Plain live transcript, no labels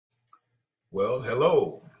Well,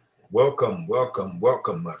 hello. Welcome, welcome,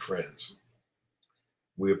 welcome, my friends.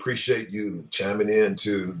 We appreciate you chiming in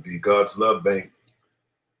to the God's Love Bank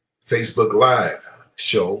Facebook Live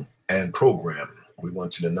show and program. We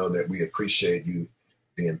want you to know that we appreciate you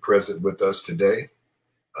being present with us today.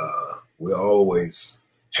 We're always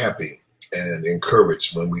happy and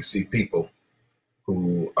encouraged when we see people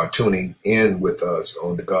who are tuning in with us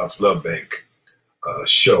on the God's Love Bank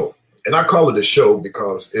show. And I call it a show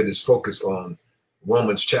because it is focused on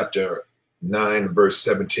Romans chapter 9, verse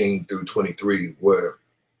 17 through 23, where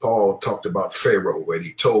Paul talked about Pharaoh, where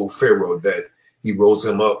he told Pharaoh that he rose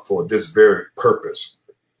him up for this very purpose.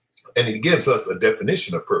 And he gives us a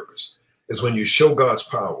definition of purpose. It's when you show God's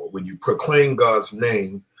power, when you proclaim God's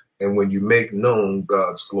name, and when you make known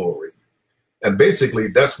God's glory. And basically,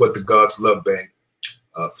 that's what the God's Love Bank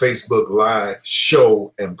Facebook Live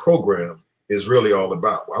show and program is really all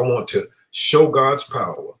about. I want to show God's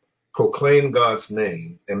power, proclaim God's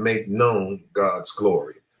name, and make known God's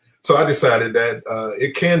glory. So I decided that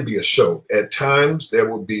it can be a show. At times, there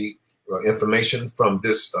will be information from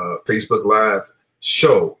this Facebook Live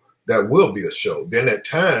show that will be a show. Then at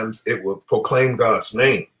times, it will proclaim God's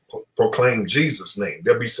name, proclaim Jesus' name.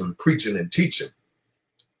 There'll be some preaching and teaching.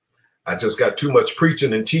 I just got too much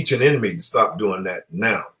preaching and teaching in me to stop doing that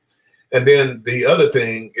now. And then the other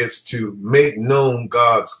thing is to make known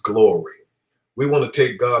God's glory. We want to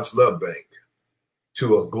take God's Love Bank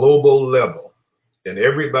to a global level. And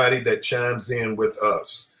everybody that chimes in with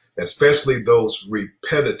us, especially those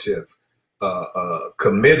repetitive,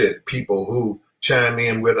 committed people who chime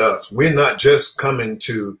in with us, we're not just coming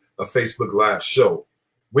to a Facebook Live show.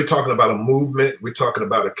 We're talking about a movement. We're talking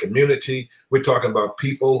about a community. We're talking about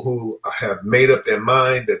people who have made up their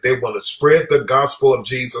mind that they want to spread the gospel of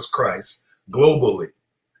Jesus Christ globally.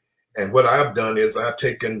 And what I've done is I've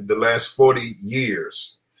taken the last 40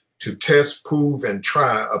 years to test, prove, and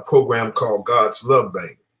try a program called God's Love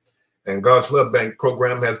Bank. And God's Love Bank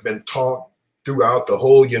program has been taught throughout the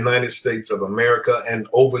whole United States of America and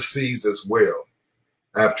overseas as well.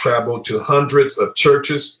 I've traveled to hundreds of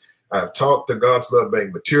churches. I've taught the God's Love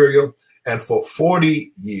Bank material, and for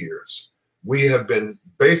 40 years, we have been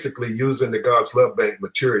basically using the God's Love Bank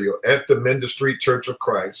material at the Ministry Church of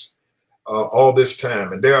Christ all this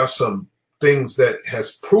time. And there are some things that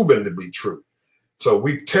has proven to be true. So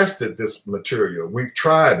we've tested this material. We've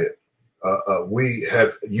tried it. We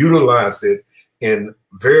have utilized it in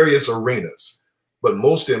various arenas. But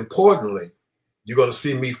most importantly, you're going to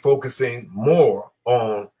see me focusing more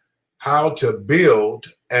on how to build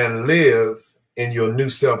and live in your new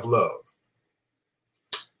self-love.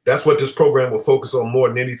 That's what this program will focus on more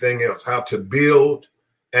than anything else, how to build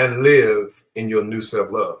and live in your new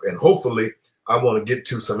self-love. And hopefully, I want to get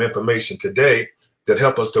to some information today that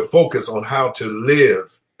help us to focus on how to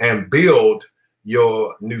live and build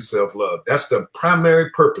your new self-love. That's the primary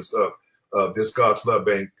purpose of this God's Love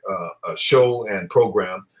Bank show and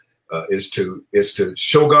program is to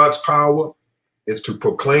show God's power, is to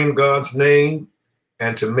proclaim God's name,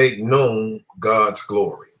 and to make known God's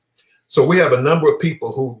glory. So we have a number of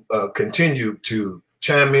people who continue to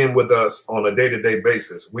chime in with us on a day-to-day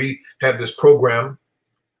basis. We have this program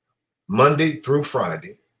Monday through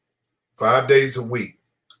Friday, 5 days a week,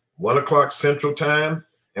 1 o'clock Central Time,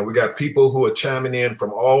 and we got people who are chiming in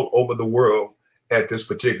from all over the world at this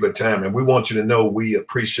particular time, and we want you to know we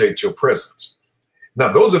appreciate your presence.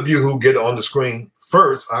 Now, those of you who get on the screen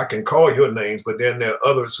first, I can call your names, but then there are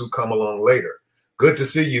others who come along later. Good to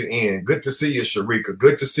see you, Ian. Good to see you, Sharika.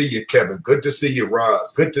 Good to see you, Kevin. Good to see you,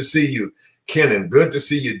 Roz. Good to see you, Kenan. Good to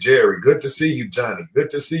see you, Jerry. Good to see you, Johnny.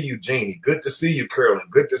 Good to see you, Jeannie. Good to see you, Carolyn.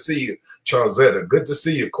 Good to see you, Charlzetta. Good to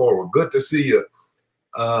see you, Cora. Good to see you,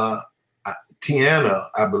 Tiana,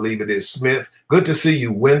 I believe it is, Smith. Good to see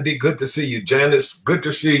you, Wendy. Good to see you, Janice. Good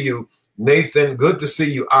to see you, Nathan. Good to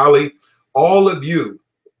see you, Ali. All of you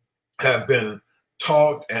have been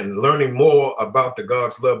taught and learning more about the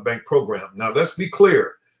God's Love Bank program. Now, let's be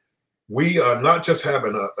clear. We are not just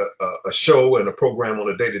having a show and a program on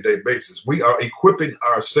a day-to-day basis. We are equipping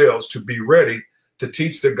ourselves to be ready to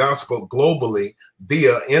teach the gospel globally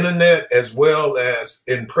via internet as well as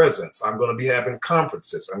in presence. I'm going to be having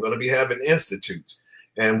conferences. I'm going to be having institutes,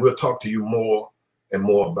 and we'll talk to you more and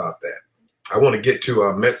more about that. I want to get to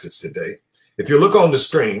our message today. If you look on the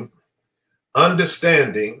screen,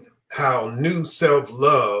 understanding how new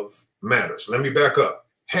self-love matters. Let me back up.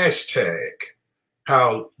 Hashtag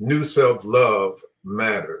how new self-love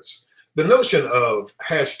matters. The notion of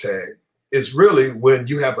hashtag is really when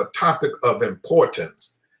you have a topic of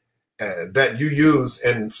importance that you use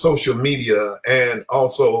in social media and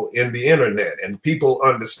also in the internet, and people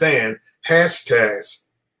understand hashtags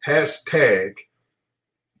hashtag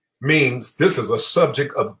means this is a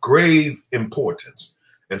subject of grave importance.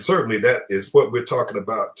 And certainly that is what we're talking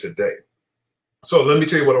about today. So let me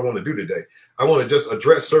tell you what I want to do today. I want to just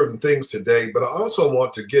address certain things today, but I also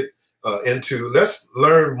want to get into, let's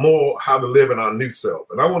learn more how to live in our new self.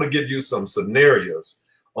 And I want to give you some scenarios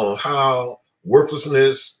on how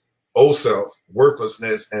worthlessness, old self,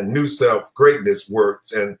 worthlessness, and new self, greatness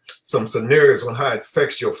works, and some scenarios on how it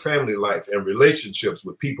affects your family life and relationships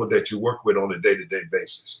with people that you work with on a day-to-day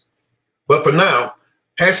basis. But for now,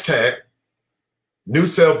 hashtag new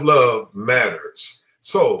self-love matters.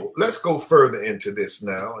 So let's go further into this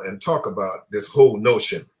now and talk about this whole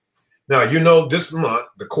notion. Now, you know, this month,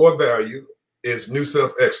 the core value is new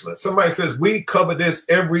self-excellence. Somebody says we cover this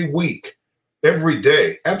every week, every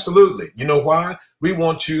day. Absolutely. You know why? We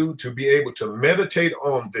want you to be able to meditate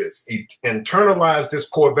on this, internalize this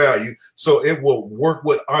core value so it will work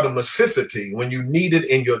with automaticity when you need it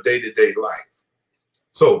in your day-to-day life.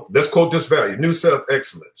 So let's quote this value, new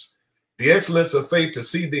self-excellence. The excellence of faith to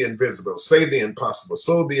see the invisible, say the impossible,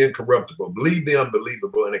 sow the incorruptible, believe the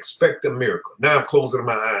unbelievable, and expect a miracle. Now I'm closing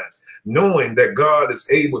my eyes, knowing that God is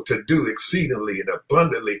able to do exceedingly and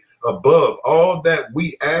abundantly above all that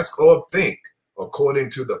we ask or think,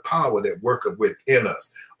 according to the power that worketh within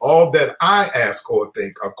us. All that I ask or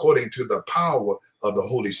think, according to the power of the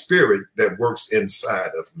Holy Spirit that works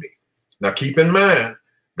inside of me. Now keep in mind,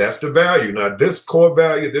 that's the value. Now, this core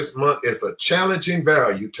value this month is a challenging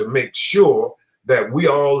value to make sure that we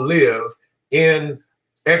all live in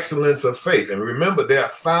excellence of faith. And remember, there are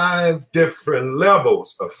 5 different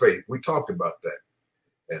levels of faith. We talked about that.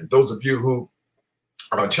 And those of you who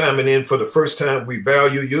are chiming in for the first time, we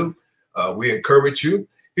value you. We encourage you.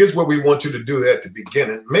 Here's what we want you to do at the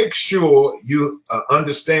beginning. Make sure you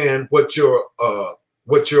understand what your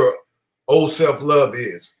old self-love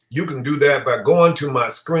is. You can do that by going to my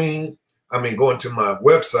screen. Going to my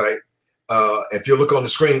website. If you look on the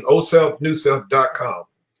screen, oldselfnewself.com.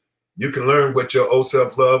 You can learn what your old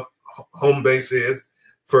self-love home base is,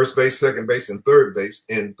 first base, second base, and third base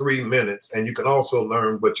in 3 minutes. And you can also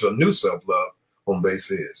learn what your new self-love home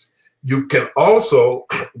base is. You can also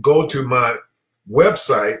go to my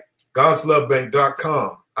website,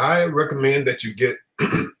 godslovebank.com. I recommend that you get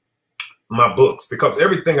my books, because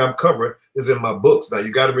everything I'm covering is in my books. Now,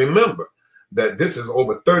 you got to remember that this is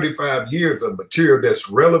over 35 years of material that's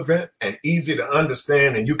relevant and easy to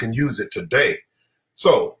understand, and you can use it today.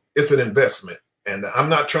 So it's an investment. And I'm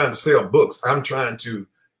not trying to sell books. I'm trying to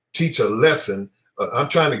teach a lesson. I'm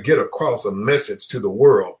trying to get across a message to the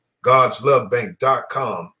world.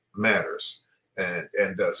 GodsLoveBank.com matters.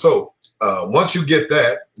 So once you get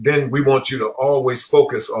that, then we want you to always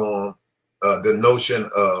focus on the notion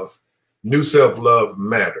of new self-love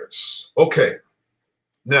matters. Okay.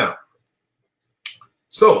 Now,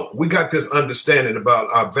 so we got this understanding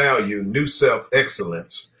about our value, new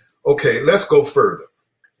self-excellence. Okay, let's go further.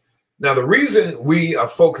 Now, the reason we are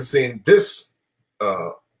focusing this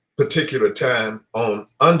particular time on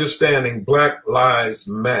understanding Black Lives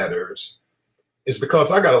Matters is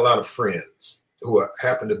because I got a lot of friends who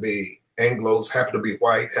happen to be Anglos, happen to be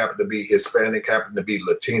white, happen to be Hispanic, happen to be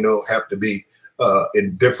Latino, happen to be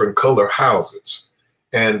in different color houses.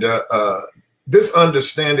 And this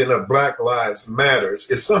understanding of Black Lives Matters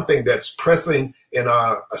is something that's pressing in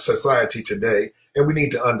our society today, and we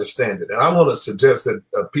need to understand it. And I want to suggest that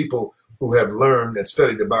people who have learned and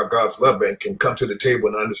studied about God's Love Bank can come to the table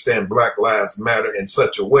and understand Black Lives Matter in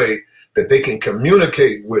such a way that they can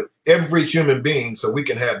communicate with every human being so we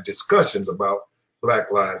can have discussions about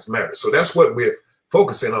Black Lives Matter. So that's what we're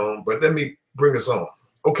focusing on, but let me bring us on.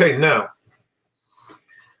 Okay, now,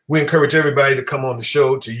 we encourage everybody to come on the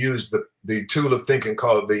show to use the tool of thinking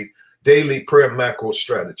called the Daily Prayer Macro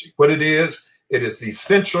Strategy. What it is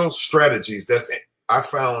essential strategies that's I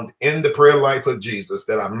found in the prayer life of Jesus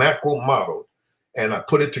that I macro modeled, and I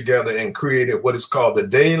put it together and created what is called the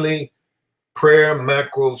Daily Prayer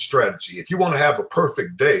Macro Strategy. If you want to have a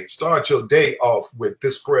perfect day, start your day off with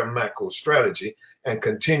this prayer macro strategy and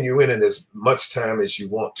continue in it as much time as you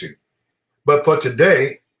want to. But for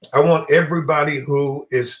today, I want everybody who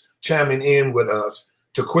is chiming in with us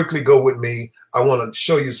to quickly go with me. I want to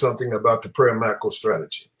show you something about the prayer macro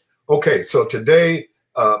strategy. Okay, so today,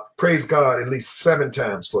 praise God at least 7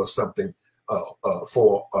 times for something,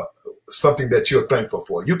 something that you're thankful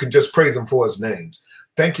for. You can just praise him for his names.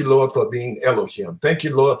 Thank you, Lord, for being Elohim. Thank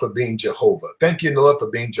you, Lord, for being Jehovah. Thank you, Lord,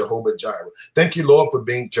 for being Jehovah Jireh. Thank you, Lord, for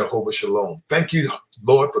being Jehovah Shalom. Thank you,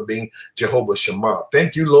 Lord, for being Jehovah Shammah.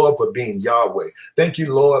 Thank you, Lord, for being Yahweh. Thank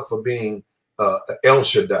you, Lord, for being El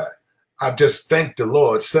Shaddai. I've just thanked the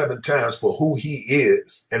Lord 7 times for who he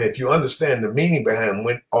is. And if you understand the meaning behind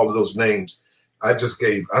all of those names, I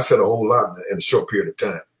said a whole lot in a short period of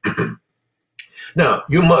time. Now,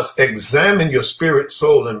 you must examine your spirit,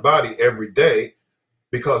 soul, and body every day,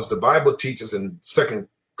 because the Bible teaches in 2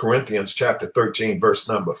 Corinthians chapter 13, verse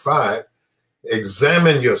number 5,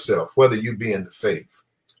 examine yourself, whether you be in the faith.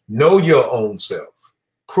 Know your own self.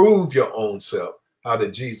 Prove your own self, how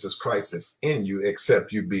that Jesus Christ is in you,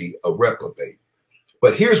 except you be a reprobate.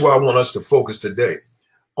 But here's where I want us to focus today,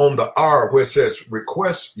 on the R, where it says,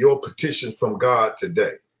 request your petition from God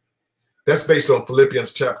today. That's based on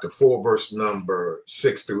Philippians chapter 4, verse number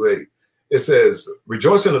 6 through 8. It says,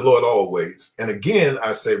 rejoice in the Lord always. And again,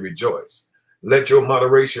 I say rejoice. Let your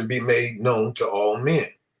moderation be made known to all men.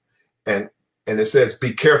 And it says,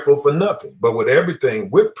 be careful for nothing, but with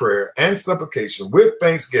everything, with prayer and supplication, with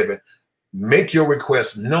thanksgiving, make your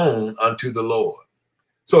requests known unto the Lord.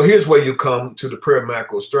 So here's where you come to the prayer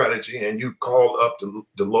macro strategy, and you call up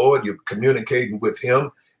the Lord, you're communicating with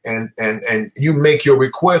him, and you make your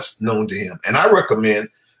requests known to him. And I recommend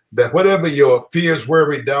that whatever your fears,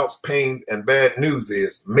 worry, doubts, pain, and bad news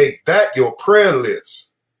is, make that your prayer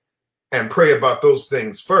list and pray about those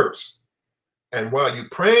things first. And while you're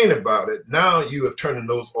praying about it, now you have turned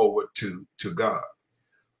those over to God.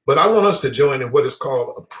 But I want us to join in what is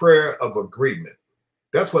called a prayer of agreement.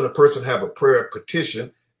 That's when a person have a prayer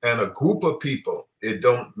petition and a group of people, it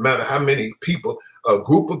don't matter how many people, a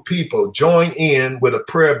group of people join in with a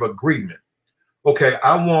prayer of agreement. Okay,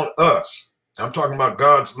 I want us, I'm talking about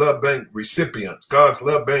God's Love Bank recipients, God's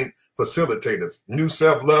Love Bank facilitators, new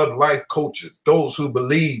self-love life coaches, those who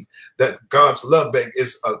believe that God's Love Bank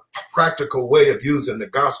is a practical way of using the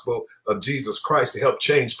gospel of Jesus Christ to help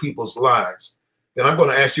change people's lives. And I'm going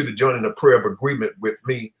to ask you to join in a prayer of agreement with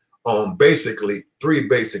me on basically 3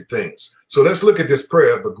 basic things. So let's look at this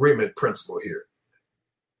prayer of agreement principle here.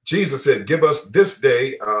 Jesus said, give us this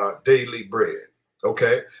day our daily bread.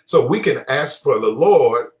 Okay, so we can ask for the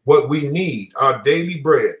Lord what we need, our daily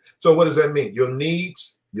bread. So what does that mean? Your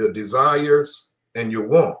needs, your desires, and your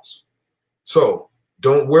wants. So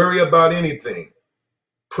don't worry about anything.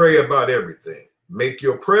 Pray about everything. Make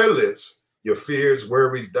your prayer list, your fears,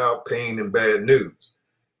 worries, doubt, pain, and bad news.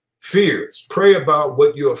 Fears, pray about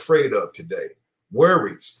what you're afraid of today.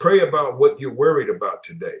 Worries, pray about what you're worried about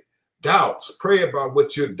today. Doubts, pray about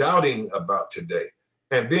what you're doubting about today.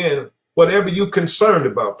 And then whatever you're concerned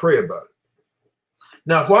about, pray about it.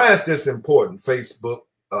 Now, why is this important, Facebook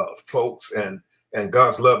folks and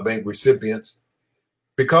God's Love Bank recipients?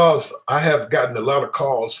 Because I have gotten a lot of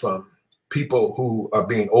calls from people who are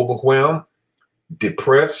being overwhelmed,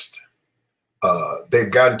 depressed.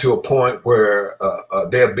 They've gotten to a point where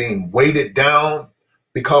they're being weighted down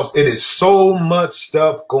because it is so much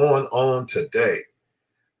stuff going on today.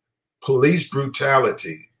 Police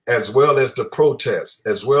brutality, as well as the protests,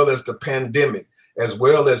 as well as the pandemic, as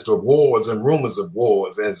well as the wars and rumors of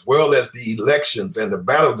wars, as well as the elections and the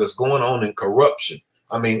battle that's going on in corruption.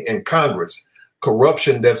 I mean, in Congress,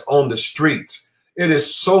 corruption that's on the streets. It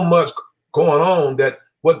is so much going on that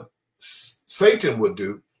what Satan would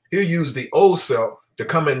do, he'll use the old self to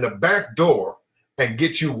come in the back door and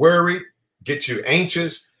get you worried, get you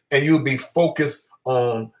anxious, and you'll be focused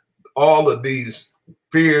on all of these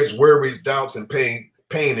fears, worries, doubts, and pain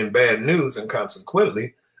and bad news. And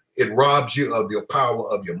consequently, it robs you of your power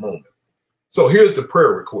of your moment. So here's the prayer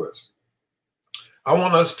request. I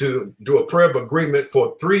want us to do a prayer of agreement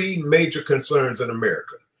for 3 major concerns in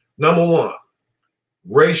America. Number 1,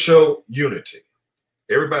 racial unity.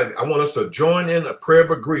 Everybody, I want us to join in a prayer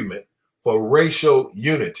of agreement for racial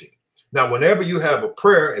unity. Now, whenever you have a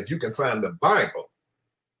prayer, if you can find the Bible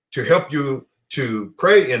to help you to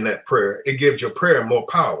pray in that prayer, it gives your prayer more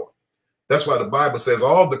power. That's why the Bible says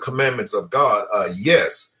all the commandments of God are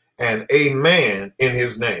yes and amen in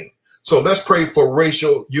his name. So let's pray for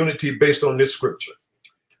racial unity based on this scripture.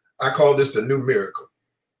 I call this the new miracle.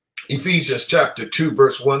 Ephesians chapter 2,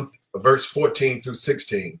 verse 14 through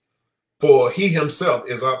 16. For he himself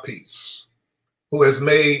is our peace, who has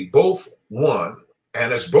made both one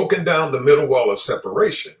and has broken down the middle wall of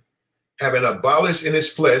separation, having abolished in his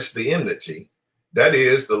flesh the enmity, that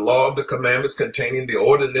is, the law of the commandments containing the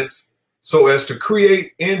ordinance, so as to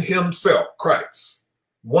create in himself, Christ,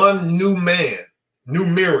 one new man, new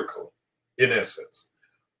miracle, in essence,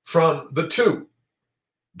 from the two,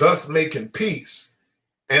 thus making peace,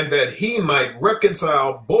 and that he might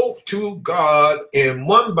reconcile both to God in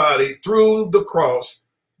one body through the cross,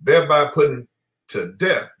 thereby putting to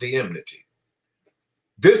death the enmity.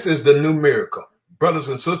 This is the new miracle. Brothers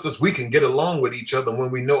and sisters, we can get along with each other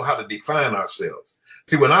when we know how to define ourselves.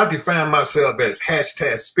 See, when I define myself as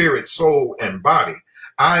hashtag spirit, soul, and body,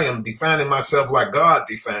 I am defining myself like God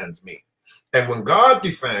defines me. And when God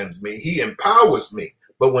defines me, he empowers me.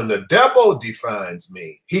 But when the devil defines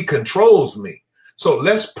me, he controls me. So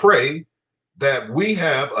let's pray that we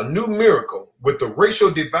have a new miracle with the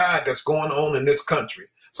racial divide that's going on in this country.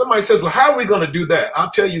 Somebody says, well, how are we going to do that?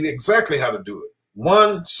 I'll tell you exactly how to do it.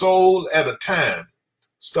 One soul at a time,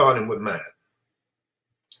 starting with mine.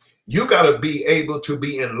 You got to be able to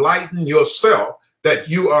be enlightened yourself that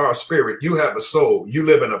you are a spirit, you have a soul, you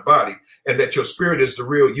live in a body, and that your spirit is the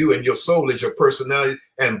real you and your soul is your personality,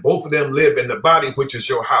 and both of them live in the body, which is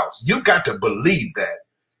your house. You got to believe that.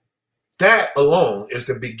 That alone is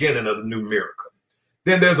the beginning of the new miracle.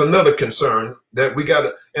 Then there's another concern that we got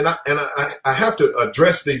to, and I have to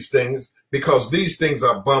address these things because these things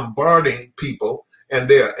are bombarding people and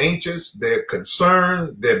they're anxious, they're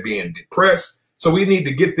concerned, they're being depressed. So we need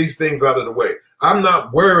to get these things out of the way. I'm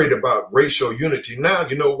not worried about racial unity now.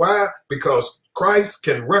 You know why? Because Christ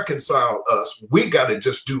can reconcile us. We got to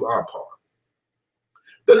just do our part.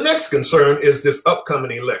 The next concern is this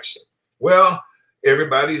upcoming election. Well,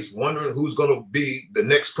 everybody's wondering who's going to be the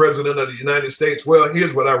next president of the United States. Well,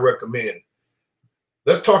 here's what I recommend.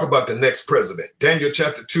 Let's talk about the next president. Daniel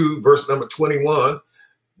chapter 2, verse number 21.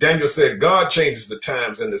 Daniel said, God changes the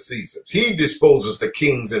times and the seasons. He disposes the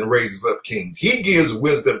kings and raises up kings. He gives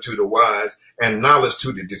wisdom to the wise and knowledge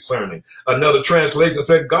to the discerning. Another translation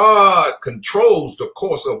said, God controls the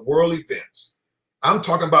course of world events. I'm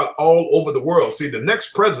talking about all over the world. See, the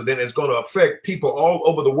next president is going to affect people all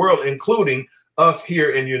over the world, including us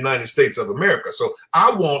here in the United States of America. So I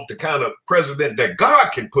want the kind of president that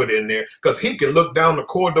God can put in there because he can look down the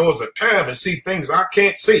corridors of time and see things I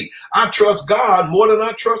can't see. I trust God more than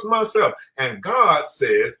I trust myself. And God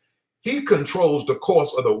says he controls the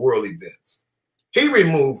course of the world events. He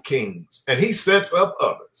removed kings and he sets up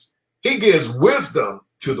others. He gives wisdom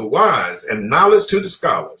to the wise and knowledge to the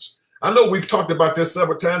scholars. I know we've talked about this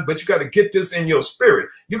several times, but you got to get this in your spirit.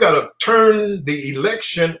 You got to turn the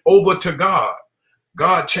election over to God.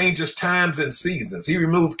 God changes times and seasons. He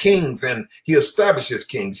removes kings and he establishes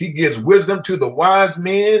kings. He gives wisdom to the wise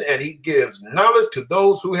men and he gives knowledge to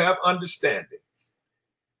those who have understanding.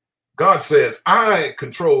 God says, I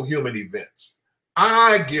control human events.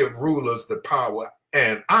 I give rulers the power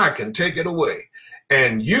and I can take it away.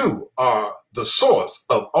 And you are the source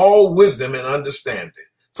of all wisdom and understanding.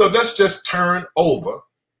 So let's just turn over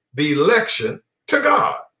the election to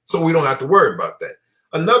God so we don't have to worry about that.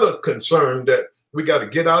 Another concern that we got to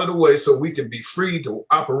get out of the way so we can be free to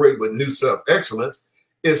operate with new self-excellence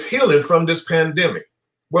is healing from this pandemic.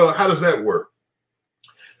 Well, how does that work?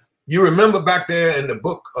 You remember back there in the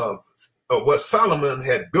book of what Solomon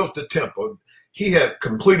had built the temple. He had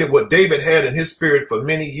completed what David had in his spirit for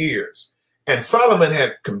many years. And Solomon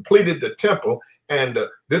had completed the temple and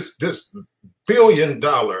this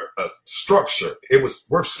billion-dollar structure. It was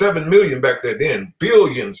worth $7 million back then,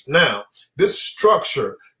 billions now. This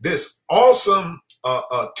structure, this awesome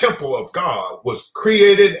temple of God was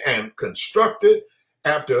created and constructed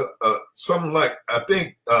after something like, I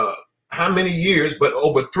think, how many years, but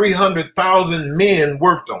over 300,000 men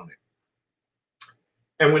worked on it.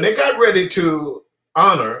 And when they got ready to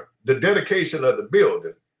honor the dedication of the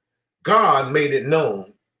building, God made it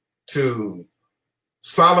known to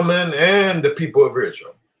Solomon and the people of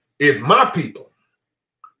Israel, if my people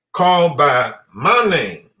called by my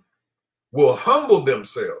name will humble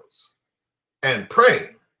themselves and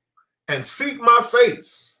pray and seek my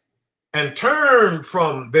face and turn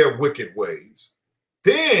from their wicked ways,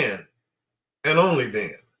 then and only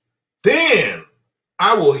then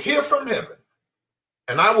I will hear from heaven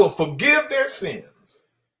and I will forgive their sins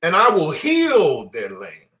and I will heal their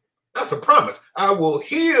land. That's a promise. I will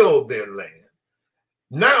heal their land.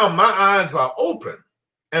 Now my eyes are open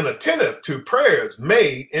and attentive to prayers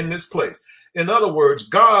made in this place. In other words,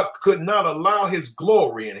 God could not allow his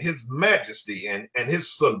glory and his majesty and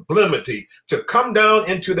his sublimity to come down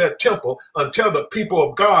into that temple until the people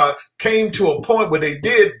of God came to a point where they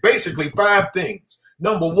did basically 5 things.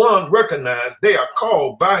 Number 1, recognize they are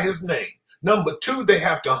called by his name. Number 2, they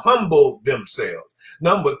have to humble themselves.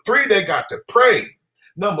 Number 3, they got to pray.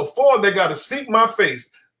 Number 4, they got to seek my face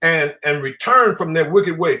and return from their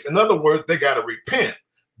wicked ways. In other words, they got to repent.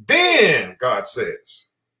 Then God says,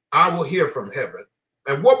 I will hear from heaven.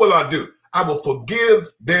 And what will I do? I will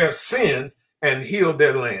forgive their sins and heal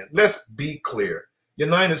their land. Let's be clear.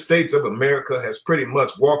 United States of America has pretty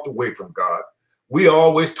much walked away from God. We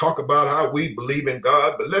always talk about how we believe in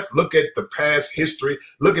God, but let's look at the past history,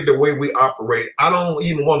 look at the way we operate. I don't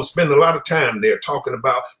even want to spend a lot of time there talking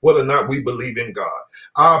about whether or not we believe in God.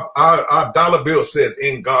 Our dollar bill says,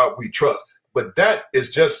 "In God we trust." But that is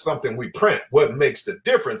just something we print. What makes the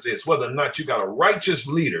difference is whether or not you got a righteous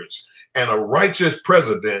leaders and a righteous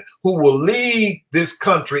president who will lead this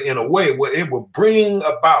country in a way where it will bring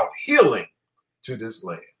about healing to this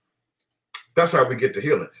land. That's how we get to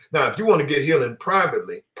healing. Now, if you want to get healing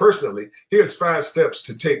privately, personally, here's 5 steps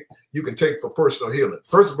you can take for personal healing.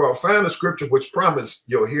 First of all, find a scripture which promises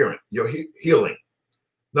your healing.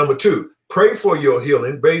 Number 2, pray for your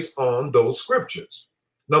healing based on those scriptures.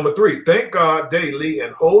 Number 3, thank God daily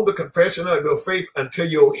and hold the confession of your faith until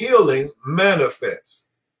your healing manifests.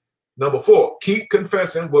 Number 4, keep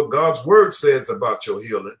confessing what God's word says about your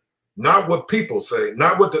healing, not what people say,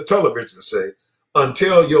 not what the television say,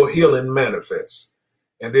 until your healing manifests.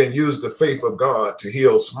 And then use the faith of God to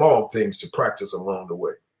heal small things to practice along the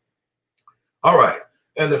way. All right.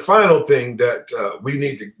 And the final thing that we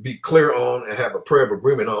need to be clear on and have a prayer of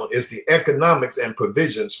agreement on is the economics and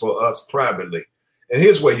provisions for us privately. And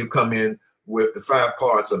here's where you come in with the 5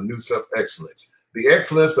 parts of new self-excellence. The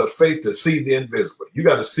excellence of faith to see the invisible. You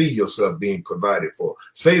got to see yourself being provided for.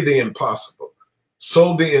 Say the impossible.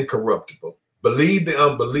 Sow the incorruptible. Believe the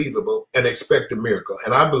unbelievable and expect a miracle.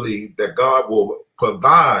 And I believe that God will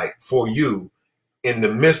provide for you in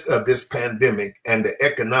the midst of this pandemic and the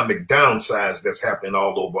economic downsides that's happening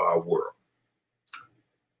all over our world.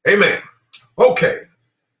 Amen. Okay.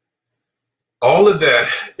 All of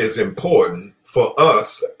that is important for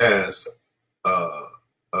us as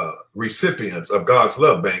recipients of God's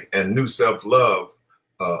Love Bank and New Self-Love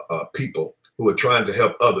people who are trying to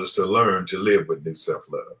help others to learn to live with new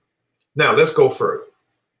self-love. Now, let's go further.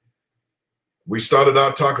 We started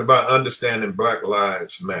out talking about understanding Black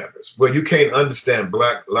Lives Matters. Well, you can't understand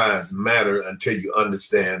Black Lives Matter until you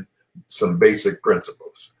understand some basic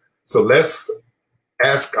principles. So let's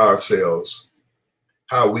ask ourselves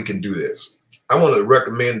how we can do this. I want to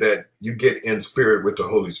recommend that you get in spirit with the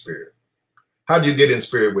Holy Spirit. How do you get in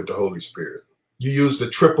spirit with the Holy Spirit? You use the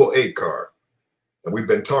AAA card. And we've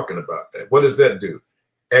been talking about that. What does that do?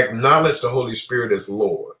 Acknowledge the Holy Spirit as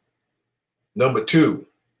Lord. Number 2,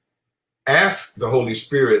 ask the Holy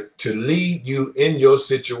Spirit to lead you in your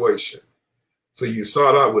situation. So you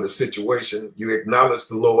start out with a situation, you acknowledge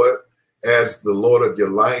the Lord as the Lord of your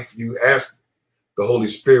life. You ask the Holy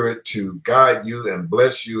Spirit to guide you and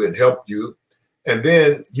bless you and help you. And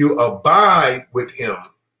then you abide with him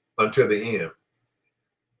until the end.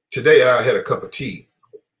 Today I had a cup of tea.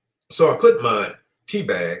 So I put my tea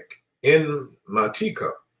bag in my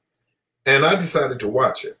teacup and I decided to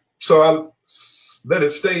watch it. So I let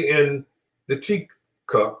it stay in the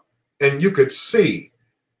teacup, and you could see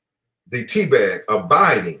the tea bag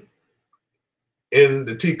abiding in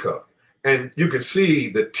the teacup. And you could see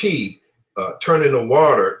the tea turning the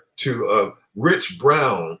water to a rich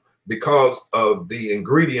brown because of the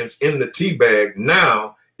ingredients in the tea bag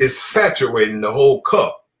now is saturating the whole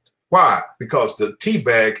cup. Why? Because the tea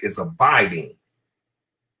bag is abiding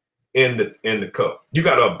in the cup. You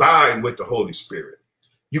got to abide with the Holy Spirit.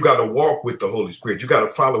 You got to walk with the Holy Spirit. You got to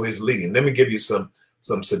follow his leading. Let me give you some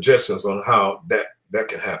suggestions on how that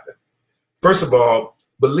can happen. First of all,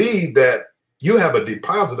 believe that you have a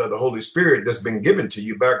deposit of the Holy Spirit that's been given to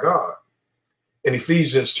you by God. In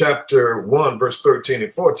Ephesians chapter 1, verse 13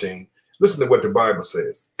 and 14, listen to what the Bible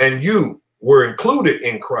says. And you were included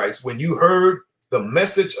in Christ when you heard the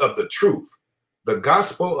message of the truth, the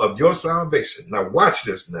gospel of your salvation. Now watch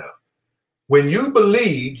this now. When you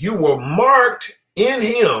believed, you were marked in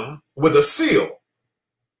him with a seal,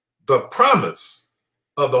 the promise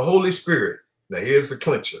of the Holy Spirit. Now here's the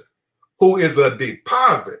clincher, who is a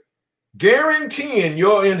deposit guaranteeing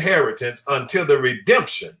your inheritance until the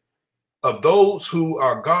redemption of those who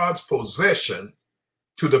are God's possession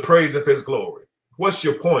to the praise of his glory. What's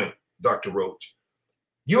your point, Dr. Roach?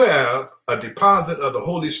 You have a deposit of the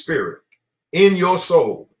Holy Spirit in your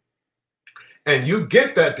soul, and you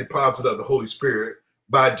get that deposit of the Holy Spirit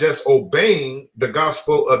by just obeying the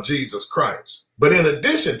gospel of Jesus Christ. But in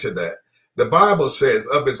addition to that, the Bible says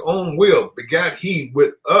of his own will begat he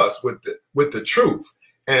with us with the truth.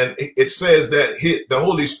 And it says that the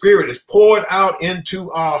Holy Spirit is poured out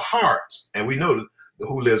into our hearts. And we know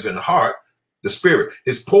who lives in the heart, the Spirit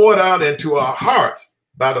is poured out into our hearts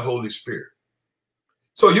by the Holy Spirit.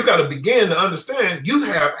 So you got to begin to understand you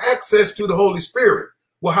have access to the Holy Spirit.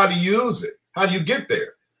 Well, how do you use it? How do you get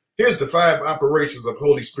there? Here's the 5 operations of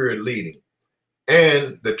Holy Spirit leading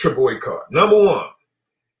and the AAA card. Number 1,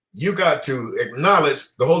 you got to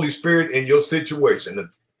acknowledge the Holy Spirit in your situation.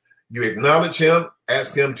 You acknowledge him,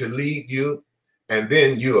 ask him to lead you, and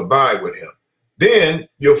then you abide with him. Then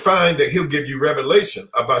you'll find that he'll give you revelation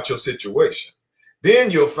about your situation. Then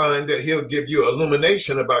you'll find that he'll give you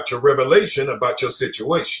illumination about your revelation about your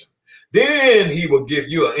situation. Then he will give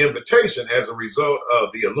you an invitation as a result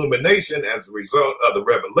of the illumination, as a result of the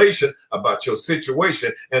revelation about your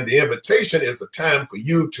situation. And the invitation is a time for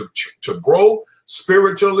you to grow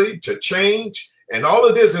spiritually, to change. And all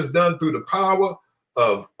of this is done through the power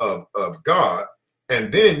of God.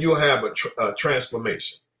 And then you'll have a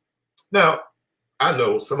transformation. Now, I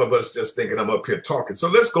know some of us just thinking I'm up here talking. So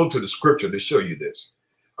let's go to the scripture to show you this.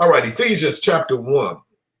 All right, Ephesians chapter 1.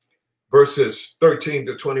 Verses 13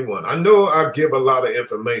 to 21. I know I give a lot of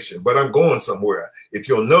information, but I'm going somewhere. If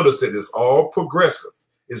you'll notice it, it's all progressive.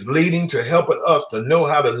 It's leading to helping us to know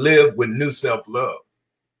how to live with new self-love.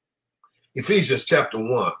 Ephesians chapter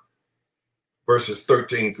 1, verses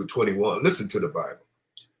 13 through 21. Listen to the Bible.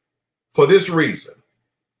 For this reason,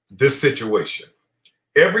 this situation,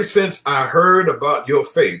 ever since I heard about your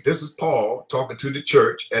faith, this is Paul talking to the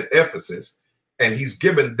church at Ephesus, and he's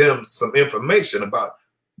giving them some information about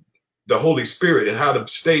the Holy Spirit and how to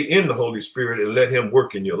stay in the Holy Spirit and let him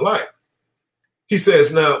work in your life. He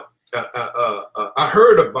says, now, I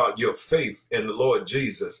heard about your faith in the Lord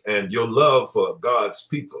Jesus and your love for God's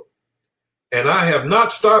people. And I have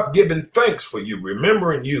not stopped giving thanks for you,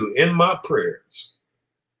 remembering you in my prayers.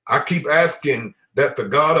 I keep asking that the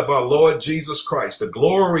God of our Lord Jesus Christ, the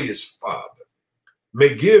glorious Father,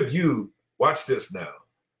 may give you, watch this now,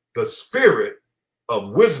 the spirit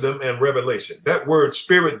of wisdom and revelation. That word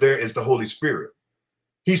spirit there is the Holy Spirit.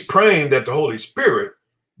 He's praying that the Holy Spirit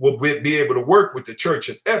will be able to work with the church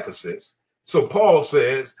at Ephesus. So Paul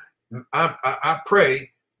says, I pray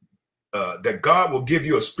that God will give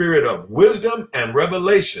you a spirit of wisdom and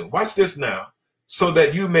revelation. Watch this now, so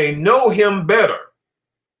that you may know him better.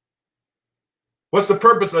 What's the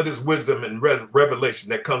purpose of this wisdom and revelation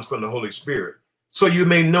that comes from the Holy Spirit? So you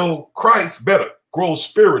may know Christ better, grow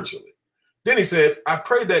spiritually. Then he says, I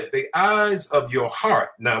pray that the eyes of your heart.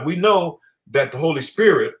 Now we know that the Holy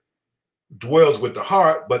Spirit dwells with the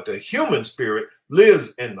heart, but the human spirit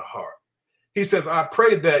lives in the heart. He says, I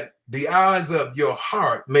pray that the eyes of your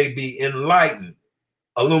heart may be enlightened,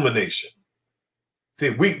 illumination. See,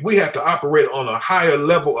 we have to operate on a higher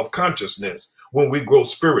level of consciousness when we grow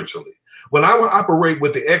spiritually. When I will operate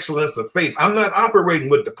with the excellence of faith, I'm not operating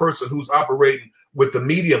with the person who's operating with the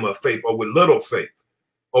medium of faith or with little faith,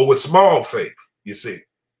 or with small faith. You see,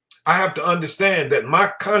 I have to understand that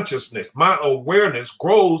my consciousness, my awareness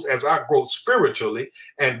grows as I grow spiritually.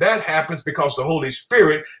 And that happens because the Holy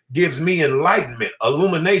Spirit gives me enlightenment,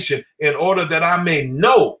 illumination, in order that I may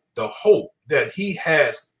know the hope that he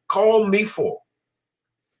has called me for,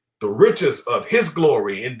 the riches of his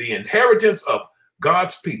glory in the inheritance of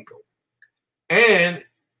God's people, and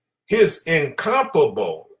his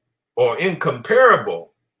incomparable or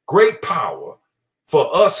incomparable great power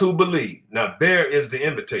for us who believe. Now, there is the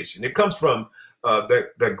invitation. It comes from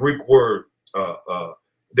that Greek word.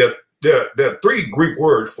 There are three Greek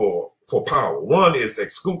words for power. One is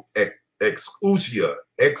exousia.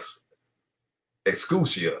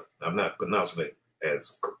 I'm not pronouncing it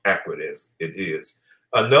as accurate as it is.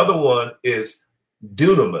 Another one is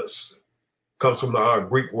dunamis. Comes from our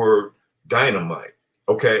Greek word dynamite.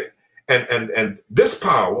 Okay, and this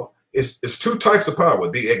power is two types of power: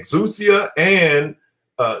 the exousia and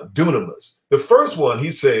dunamis. The first one,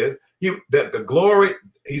 he says that the glory,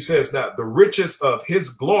 he says that the riches of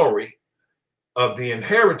his glory, of the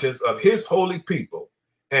inheritance of his holy people,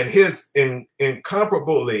 and his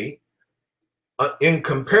incomparably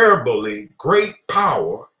great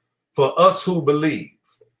power for us who believe.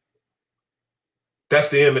 That's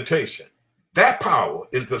the invitation. That power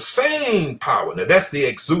is the same power. Now that's the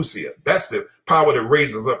exousia. That's the power that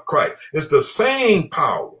raises up Christ. It's the same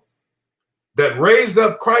power that raised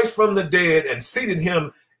up Christ from the dead and seated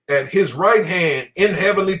him at his right hand in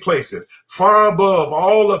heavenly places, far above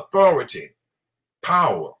all authority,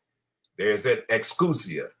 power. There's that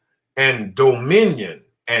exousia, and dominion,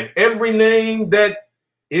 and every name that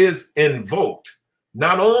is invoked,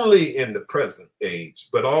 not only in the present age,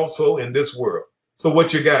 but also in this world. So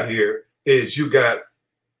what you got here is you got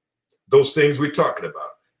those things we're talking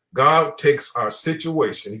about. God takes our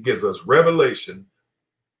situation. He gives us revelation.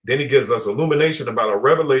 Then he gives us illumination about our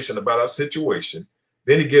revelation about our situation.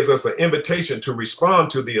 Then he gives us an invitation to respond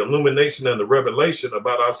to the illumination and the revelation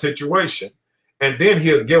about our situation. And then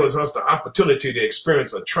he'll give us the opportunity to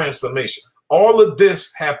experience a transformation. All of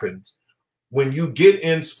this happens when you get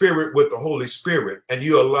in spirit with the Holy Spirit and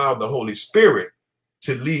you allow the Holy Spirit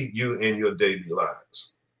to lead you in your daily lives.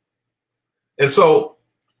 And so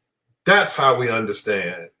That's how we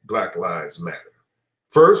understand Black Lives Matter.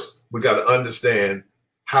 First, we got to understand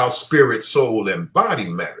how spirit, soul, and body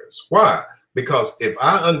matters. Why? Because if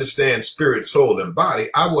I understand spirit, soul, and body,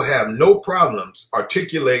 I will have no problems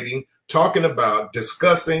articulating, talking about,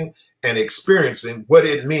 discussing, and experiencing what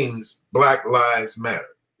it means Black Lives Matter.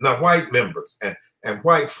 Now, white members and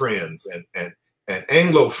white friends and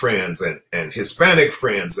Anglo friends and Hispanic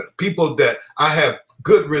friends and people that I have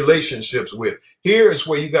good relationships with, here is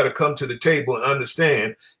where you got to come to the table and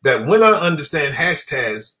understand that when I understand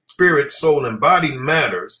hashtags, spirit, soul, and body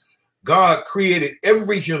matters, God created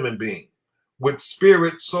every human being with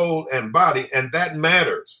spirit, soul, and body, and that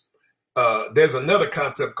matters. There's another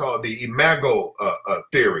concept called the imago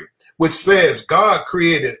theory, which says God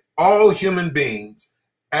created all human beings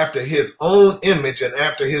after his own image and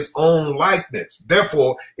after his own likeness.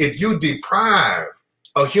 Therefore, if you deprive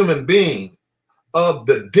a human being of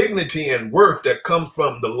the dignity and worth that comes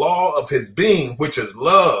from the law of his being, which is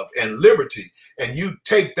love and liberty, and you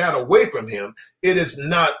take that away from him, it is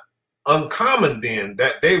not uncommon then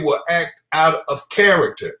that they will act out of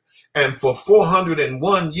character. And for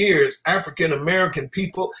 401 years, African-American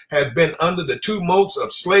people have been under the tumults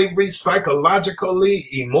of slavery, psychologically,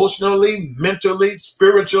 emotionally, mentally,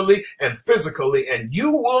 spiritually, and physically. And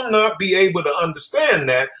you will not be able to understand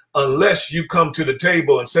that unless you come to the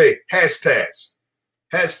table and say, hashtag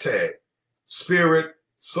spirit,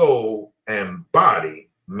 soul, and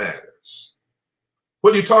body matters.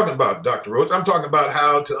 What are you talking about, Dr. Roach? I'm talking about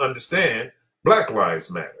how to understand Black Lives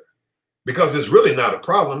Matter, because it's really not a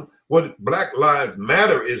problem. What Black Lives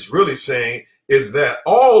Matter is really saying is that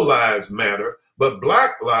all lives matter, but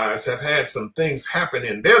Black lives have had some things happen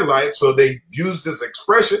in their life, so they use this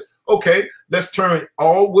expression, okay, let's turn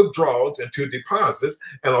all withdrawals into deposits,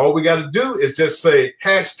 and all we got to do is just say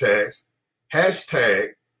hashtag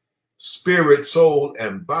spirit, soul,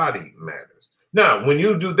 and body matters. Now, when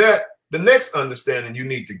you do that, the next understanding you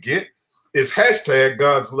need to get is hashtag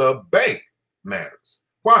God's Love Bank matters.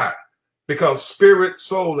 Why? Because spirit,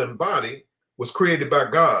 soul, and body was created by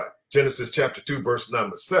God, Genesis chapter 2, verse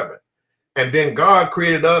number 7. And then God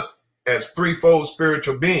created us as threefold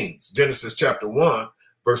spiritual beings, Genesis chapter 1,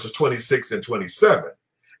 verses 26 and 27.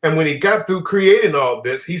 And when he got through creating all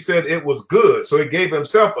this, he said it was good. So he gave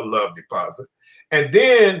himself a love deposit. And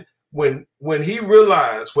then when he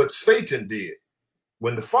realized what Satan did,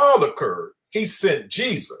 when the fall occurred, he sent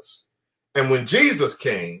Jesus. And when Jesus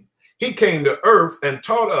came, he came to earth and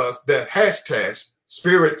taught us that hashtag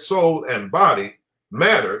spirit, soul, and body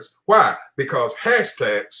matters. Why? Because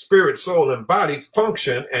hashtag spirit, soul, and body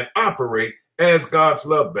function and operate as God's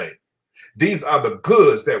love bank. These are the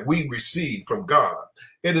goods that we receive from God.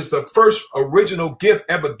 It is the first original gift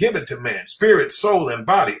ever given to man, spirit, soul, and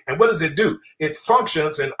body. And what does it do? It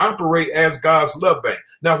functions and operates as God's love bank.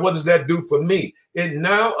 Now, what does that do for me? It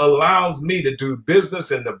now allows me to do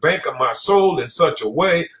business in the bank of my soul in such a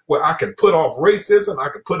way where I can put off racism, I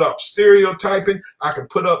can put up stereotyping, I can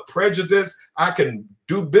put up prejudice, I can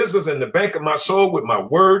do business in the bank of my soul with my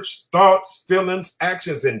words, thoughts, feelings,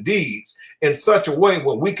 actions, and deeds in such a way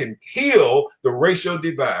where we can heal the racial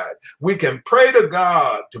divide. We can pray to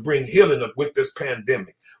God to bring healing with this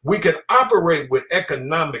pandemic. We can operate with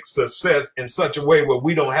economic success in such a way where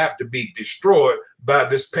we don't have to be destroyed by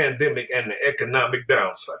this pandemic and the economic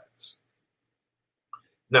downsides.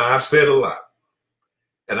 Now, I've said a lot,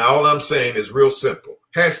 and all I'm saying is real simple.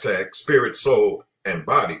 Hashtag spirit, soul, and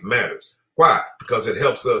body matters. Why? Because it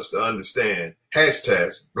helps us to understand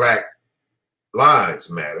hashtags Black Lives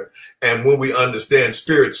Matter. And when we understand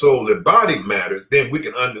spirit, soul, and body matters, then we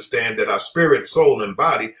can understand that our spirit, soul, and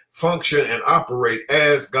body function and operate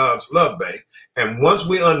as God's love bank. And once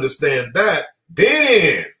we understand that,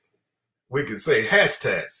 then we can say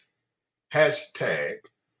hashtag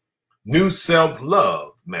new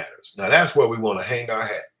self-love matters. Now that's where we want to hang our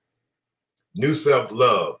hat. New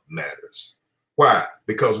self-love matters. Why?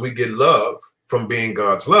 Because we get love from being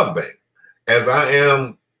God's love bank. As I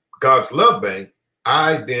am God's love bank,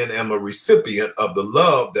 I then am a recipient of the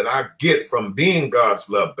love that I get from being God's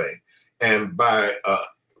love bank. And by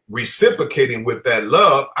reciprocating with that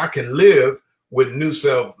love, I can live with new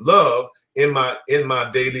self-love in my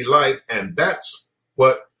daily life. And that's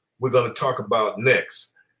what we're going to talk about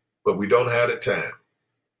next, but we don't have the time.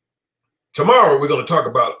 Tomorrow, we're going to talk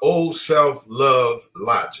about old self-love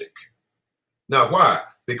logic. Now, why?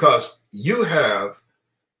 Because you have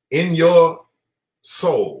in your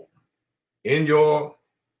soul, in your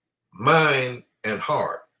mind and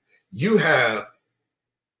heart, you have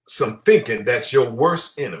some thinking that's your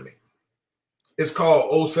worst enemy. It's called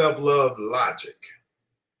old self-love logic.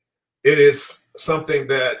 It is something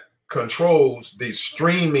that controls the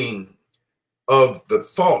streaming of the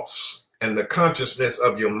thoughts and the consciousness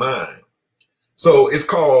of your mind. So it's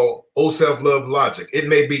called old self-love logic. It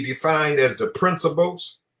may be defined as the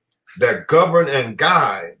principles that govern and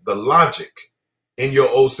guide the logic in your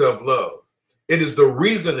old self-love. It is the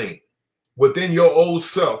reasoning within your old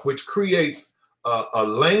self which creates a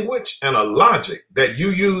language and a logic that you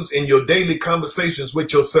use in your daily conversations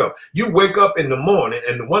with yourself. You wake up in the morning,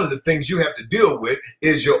 and one of the things you have to deal with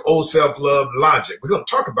is your old self-love logic. We're going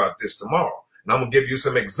to talk about this tomorrow, and I'm going to give you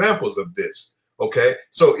some examples of this. Okay,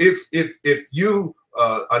 so if you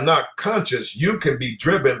are not conscious, you can be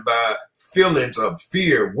driven by feelings of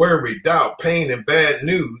fear, worry, doubt, pain, and bad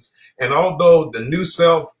news. And although the new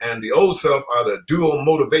self and the old self are the dual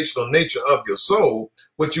motivational nature of your soul,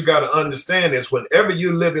 what you got to understand is whenever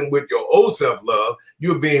you're living with your old self-love,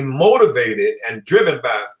 you're being motivated and driven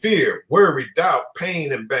by fear, worry, doubt,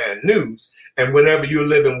 pain, and bad news. And whenever you're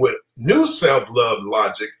living with new self-love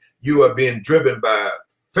logic, you are being driven by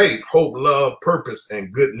faith, hope, love, purpose,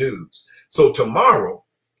 and good news. So tomorrow,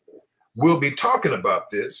 we'll be talking about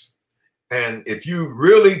this. And if you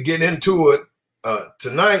really get into it,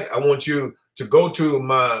 tonight, I want you to go to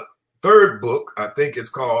my third book. I think it's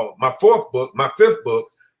called my fifth book.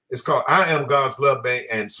 It's called I Am God's Love Bank,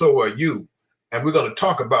 and So Are You. And we're going to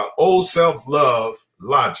talk about old self-love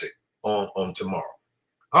logic on tomorrow.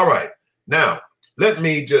 All right. Now, let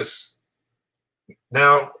me just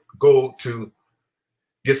now go to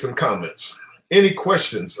get some comments. Any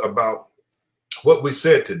questions about what we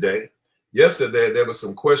said today? Yesterday, there were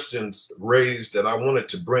some questions raised that I wanted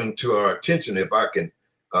to bring to our attention, if I can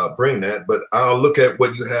bring that, but I'll look at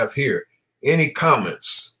what you have here. Any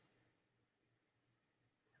comments?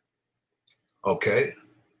 Okay.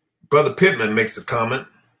 Brother Pittman makes a comment.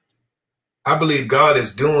 I believe God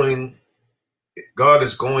is going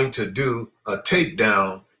to do a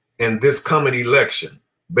takedown in this coming election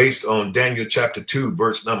based on Daniel chapter 2,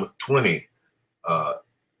 verse number 20.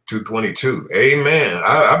 222. Amen.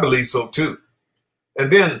 I believe so too.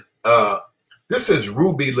 And then this is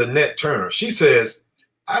Ruby Lynette Turner. She says,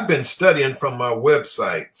 I've been studying from my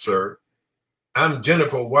website, sir. I'm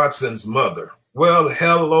Jennifer Watson's mother. Well,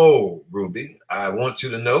 hello, Ruby. I want you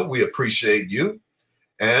to know we appreciate you.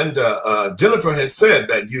 And Jennifer has said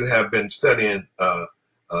that you have been studying from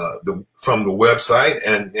the website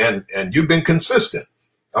and you've been consistent.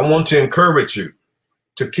 I want to encourage you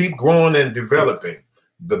to keep growing and developing.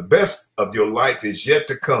 The best of your life is yet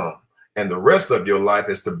to come, and the rest of your life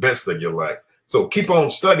is the best of your life. So keep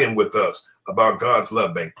on studying with us about God's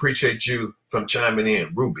Love Bank. Appreciate you from chiming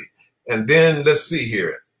in, Ruby. And then let's see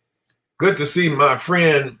here. Good to see my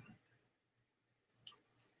friend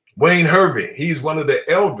Wayne Hervey. He's one of the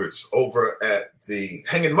elders over at the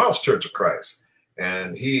Hanging Mouse Church of Christ,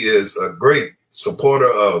 and he is a great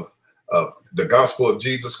supporter of the gospel of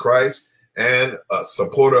Jesus Christ and a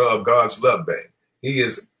supporter of God's Love Bank. He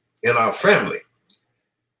is in our family.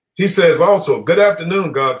 He says also, good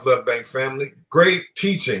afternoon, God's Love Bank family. Great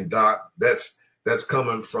teaching, Doc. That's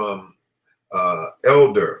coming from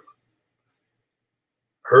Elder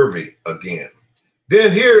Hervey again.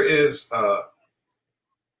 Then here is,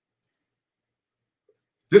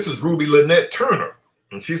 this is Ruby Lynette Turner.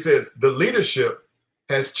 And she says, the leadership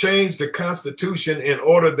has changed the Constitution in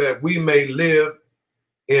order that we may live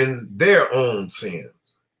in their own sins.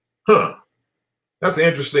 Huh. That's an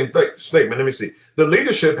interesting statement. Let me see. The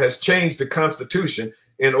leadership has changed the Constitution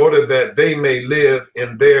in order that they may live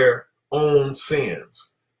in their own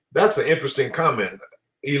sins. That's an interesting comment.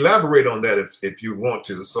 Elaborate on that if you want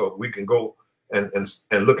to, so we can go and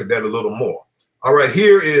look at that a little more. All right,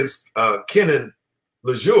 here is Kenan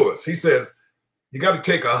LeJours. He says, you got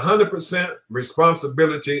to take 100%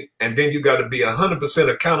 responsibility, and then you got to be 100%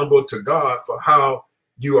 accountable to God for how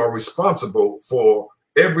you are responsible for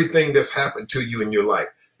everything that's happened to you in your life.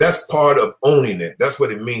 That's part of owning it. That's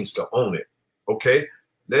what it means to own it. Okay.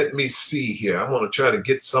 Let me see here. I want to try to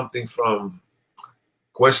get something from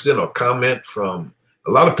question or comment from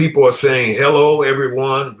a lot of people are saying, hello,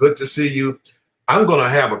 everyone. Good to see you. I'm going to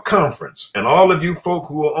have a conference, and all of you folk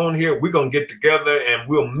who are on here, we're going to get together and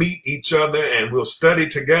we'll meet each other and we'll study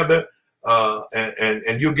together.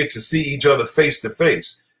 And you'll get to see each other face to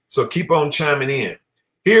face. So keep on chiming in.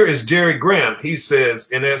 Here is Jerry Graham. He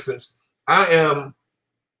says, in essence, I am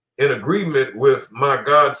in agreement with my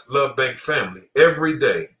God's Love Bank family every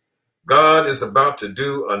day. God is about to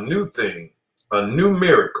do a new thing, a new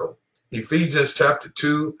miracle. Ephesians chapter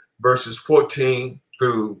 2, verses 14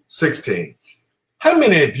 through 16. How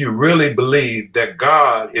many of you really believe that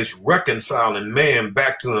God is reconciling man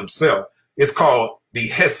back to himself? It's called the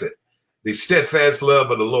Hesed, the steadfast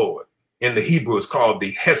love of the Lord. in the Hebrew is called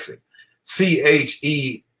the Hesed,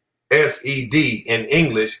 Chesed in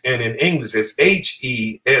English, and in English it's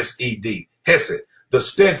Hesed, Hesed. The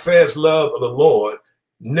steadfast love of the Lord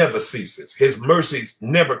never ceases. His mercies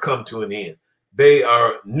never come to an end. They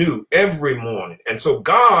are new every morning. And so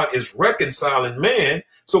God is reconciling man.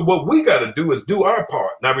 So what we got to do is do our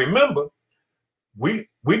part. Now remember, we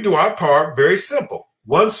do our part very simple.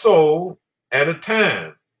 One soul at a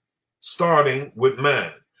time, starting with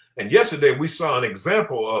mine. And yesterday we saw an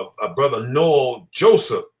example of a brother Noel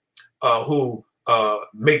Joseph, who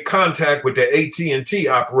made contact with the AT&T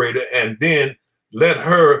operator and then let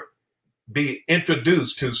her be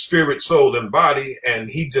introduced to spirit, soul, and body, and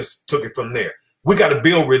he just took it from there. We got to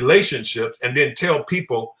build relationships and then tell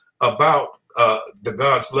people about the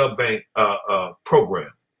God's Love Bank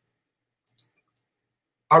program.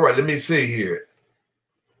 All right, let me see here.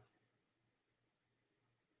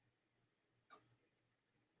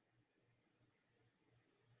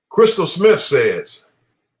 Crystal Smith says,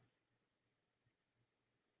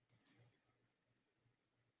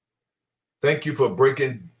 thank you for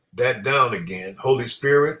breaking that down again. Holy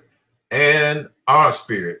Spirit and our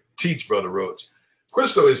spirit. Teach, Brother Roach.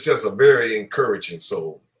 Crystal is just a very encouraging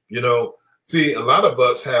soul. You know, see, a lot of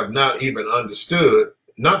us have not even understood,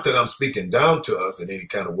 not that I'm speaking down to us in any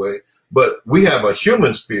kind of way, but we have a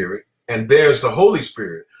human spirit and there's the Holy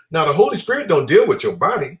Spirit. Now, the Holy Spirit don't deal with your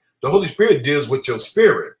body. The Holy Spirit deals with your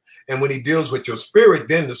spirit. And when he deals with your spirit,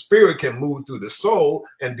 then the spirit can move through the soul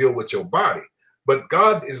and deal with your body. But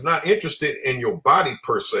God is not interested in your body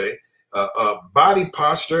per se. Body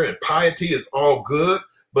posture and piety is all good.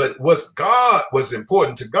 But what's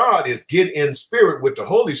important to God is get in spirit with the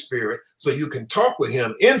Holy Spirit so you can talk with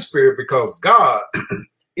him in spirit, because God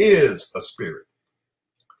is a spirit.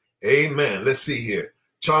 Amen. Let's see here.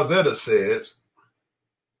 Charzetta says,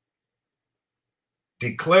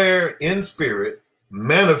 declare in spirit,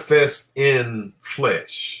 manifest in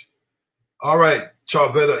flesh. All right,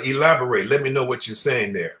 Charzetta, elaborate. Let me know what you're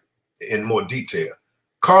saying there in more detail.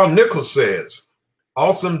 Carl Nichols says,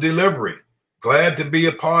 awesome delivery. Glad to be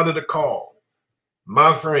a part of the call.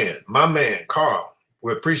 My friend, my man, Carl,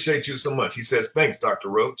 we appreciate you so much. He says, thanks, Dr.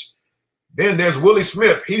 Roach. Then there's Willie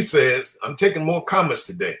Smith. He says, I'm taking more comments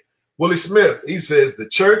today. Willie Smith, he says, the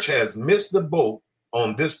church has missed the boat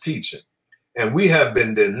on this teaching, and we have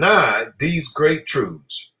been denied these great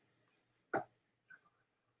truths.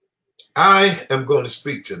 I am going to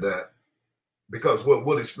speak to that because what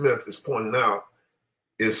Willie Smith is pointing out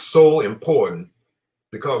is so important,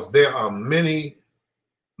 because there are many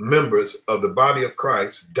members of the body of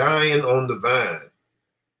Christ dying on the vine.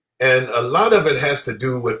 And a lot of it has to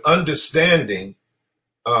do with understanding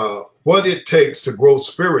what it takes to grow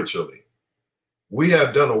spiritually. We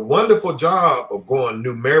have done a wonderful job of growing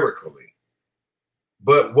numerically,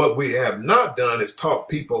 but what we have not done is taught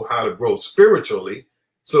people how to grow spiritually.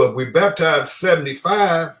 So if we baptize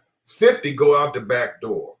 75, 50 go out the back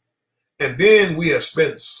door. And then we have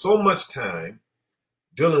spent so much time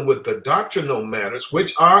dealing with the doctrinal matters,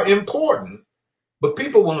 which are important, but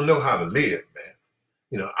people want to know how to live, man.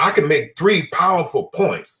 You know, I can make 3 powerful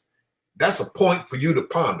points. That's a point for you to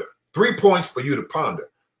ponder. 3 points for you to ponder.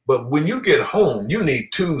 But when you get home, you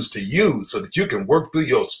need tools to use so that you can work through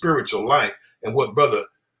your spiritual life. And what Brother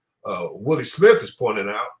Willie Smith is pointing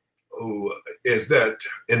out is that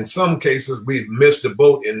in some cases, we've missed the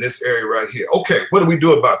boat in this area right here. Okay, what do we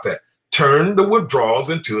do about that? Turn the withdrawals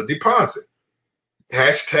into a deposit.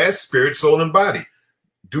 Hashtag spirit, soul, and body.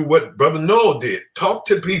 Do what Brother Noel did. Talk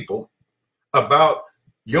to people about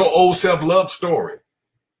your old self-love story.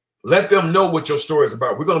 Let them know what your story is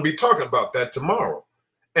about. We're going to be talking about that tomorrow.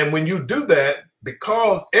 And when you do that,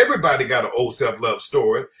 because everybody got an old self-love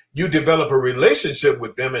story, you develop a relationship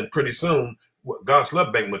with them, and pretty soon God's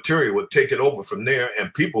Love Bank material will take it over from there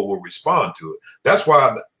and people will respond to it. That's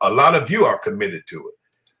why a lot of you are committed to it.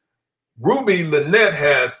 Ruby Lynette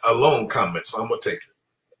has a long comment, so I'm going to take it.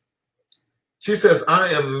 She says, I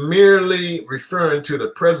am merely referring to the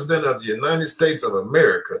President of the United States of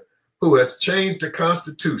America, who has changed the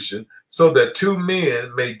Constitution so that 2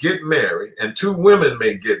 men may get married and 2 women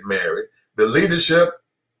may get married. The leadership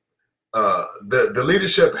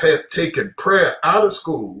had taken prayer out of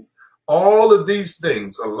school. All of these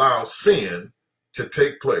things allow sin to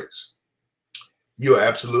take place. You're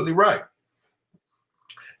absolutely right.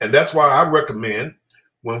 And that's why I recommend,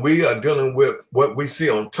 when we are dealing with what we see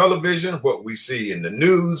on television, what we see in the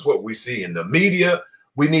news, what we see in the media,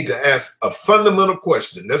 we need to ask a fundamental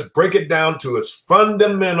question. Let's break it down to its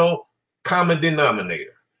fundamental common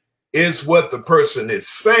denominator. Is what the person is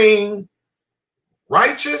saying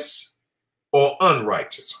righteous or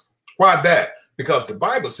unrighteous? Why that? because the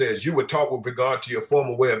Bible says you were taught with regard to your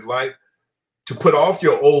former way of life to put off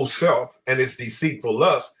your old self and its deceitful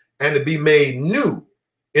lust and to be made new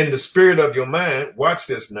in the spirit of your mind. Watch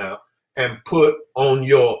this now. And put on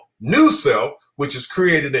your new self, which is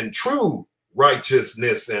created in true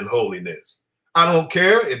righteousness and holiness. I don't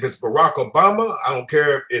care if it's Barack Obama. I don't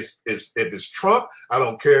care if it's Trump. I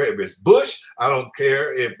don't care if it's Bush. I don't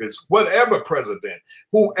care if it's whatever president.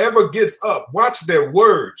 Whoever gets up, watch their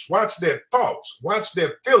words, watch their thoughts, watch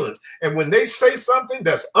their feelings. And when they say something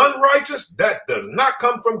that's unrighteous, that does not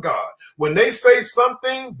come from God. When they say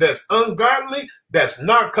something that's ungodly, that's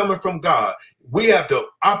not coming from God. We have to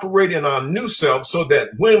operate in our new self so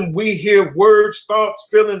that when we hear words, thoughts,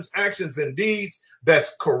 feelings, actions, and deeds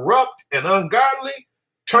that's corrupt and ungodly,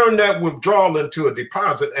 turn that withdrawal into a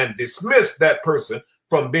deposit and dismiss that person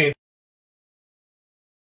from being.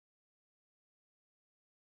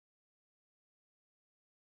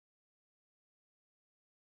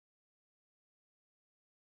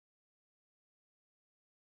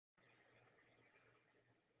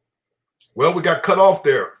 Well, we got cut off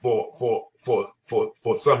there for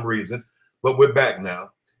some reason, but we're back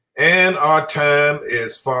now. And our time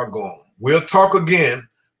is far gone. We'll talk again.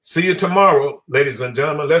 See you tomorrow, ladies and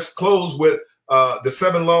gentlemen. Let's close with the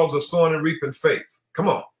 7 laws of sowing and reaping faith. Come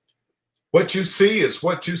on. What you see is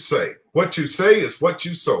what you say. What you say is what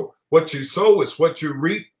you sow. What you sow is what you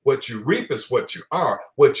reap. What you reap is what you are.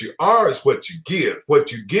 What you are is what you give.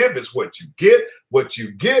 What you give is what you get. What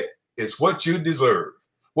you get is what you deserve.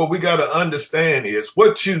 What we got to understand is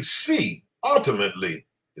what you see ultimately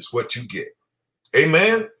is what you get.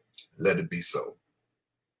 Amen. Let it be so.